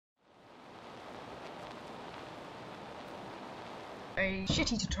a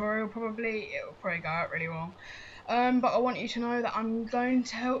shitty tutorial probably. It'll probably go out really wrong. But I want you to know that I'm going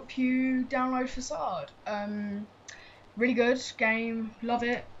to help you download Facade. Really good game, love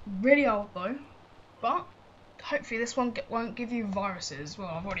it. Really old though, but hopefully this one won't give you viruses. Well,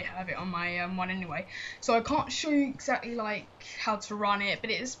 I've already have it on my one anyway, so I can't show you exactly like how to run it, but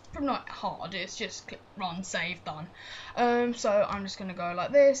it's not hard. It's just click run, save, done. So I'm just gonna go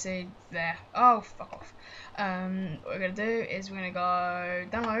like this. See there. Oh, fuck off. What we're gonna do is we're gonna go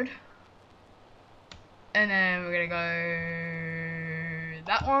download, and then we're gonna go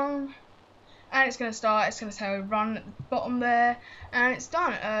that one. And it's going to start, it's going to say run at the bottom there, and it's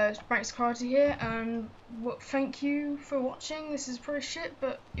done. Frank's Karate here, thank you for watching. This is pretty shit,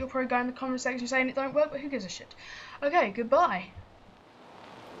 but you'll probably go in the comment section saying it don't work, but who gives a shit. Okay, goodbye.